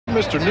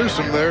Mr.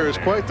 Newsom there is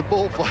quite the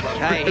bullfighter.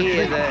 Hey,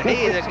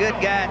 he is a good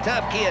guy,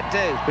 tough kid,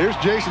 too. Here's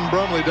Jason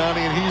Brumley,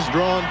 Donnie, and he's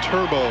drawn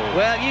turbo.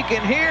 Well, you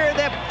can hear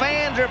the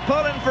fans are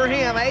pulling for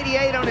him.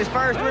 88 on his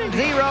first one,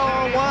 0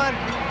 on one.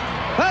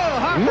 Oh,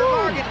 Harper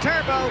Morgan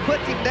turbo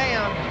puts him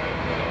down.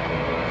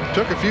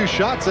 Took a few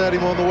shots at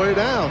him on the way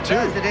down, too.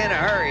 Does it in a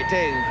hurry,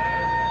 too.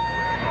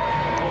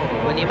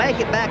 When you make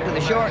it back to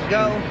the short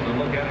go,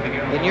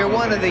 and you're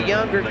one of the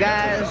younger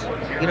guys,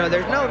 you know,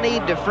 there's no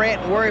need to fret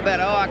and worry about,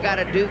 oh, I got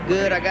to do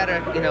good. I got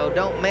to, you know,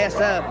 don't mess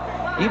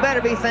up. You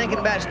better be thinking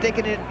about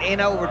sticking it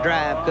in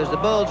overdrive because the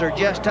bulls are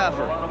just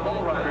tougher.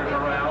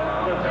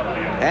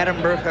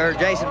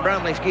 Jason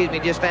Brumley, excuse me,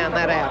 just found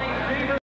that out.